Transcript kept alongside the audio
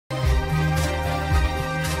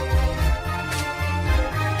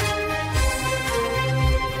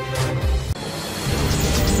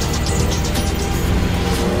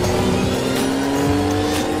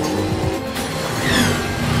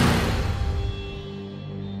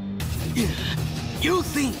You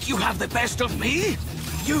think you have the best of me?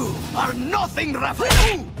 You are nothing,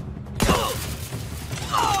 Raphael!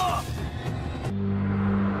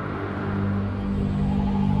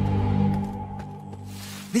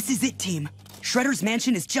 This is it, team. Shredder's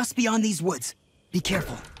mansion is just beyond these woods. Be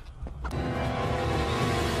careful.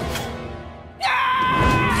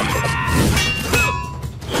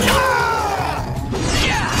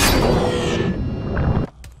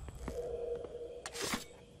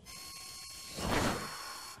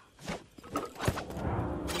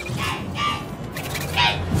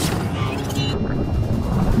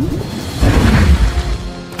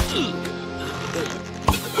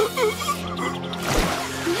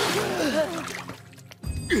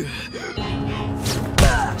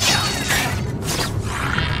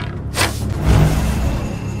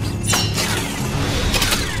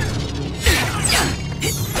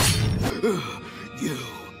 You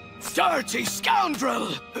dirty scoundrel!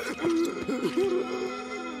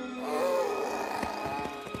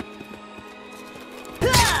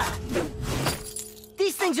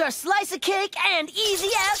 These things are a slice of cake and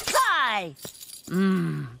easy-ass pie!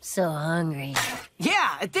 Mmm, so hungry.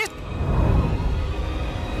 Yeah, at this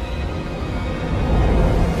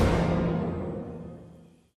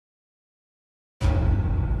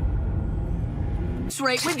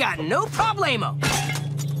rate, we got no problemo.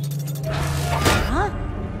 Huh?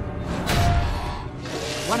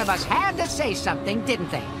 One of us had to say something, didn't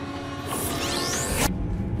they?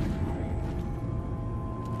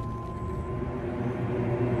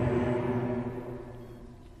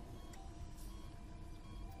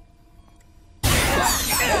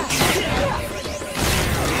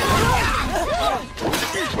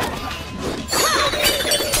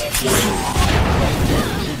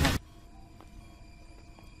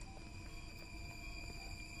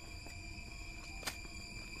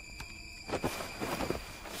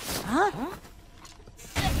 Huh?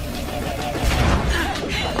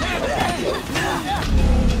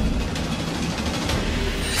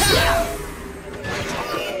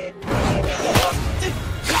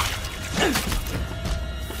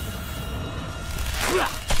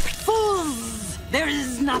 Fools! There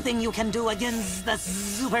is nothing you can do against the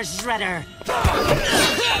Super Shredder.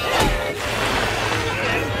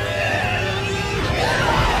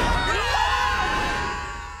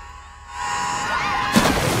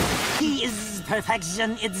 He is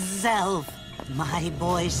perfection itself. My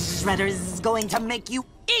boy Shredder is going to make you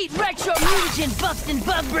Eat retro mutagen, bustin'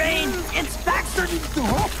 bug brain! It's Baxter.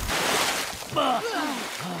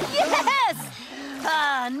 Yes!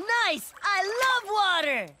 Ah, nice! I love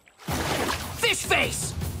water! Fish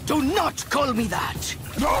face! Do not call me that!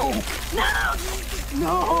 No!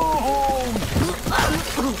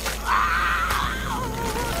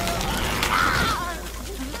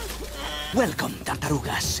 Welcome,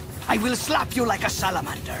 Tartarugas. I will slap you like a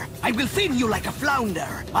salamander. I will thin you like a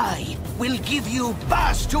flounder. I will give you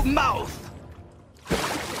bass to mouth.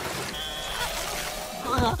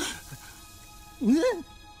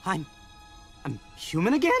 I'm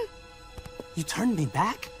human again? You turned me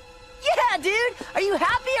back? Yeah, dude! Are you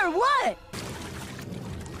happy or what?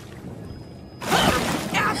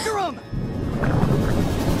 After him!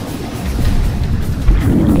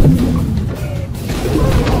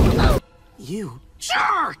 You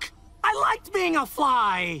jerk! I liked being a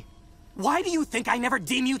fly! Why do you think I never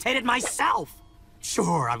demutated myself?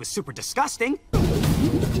 Sure, I was super disgusting. But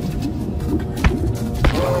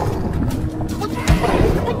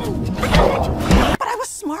I was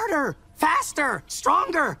smarter, faster,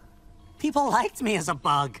 stronger. People liked me as a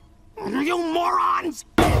bug. You morons!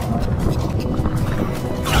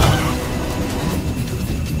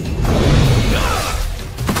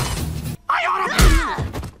 I ought to...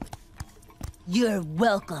 You're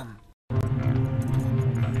welcome.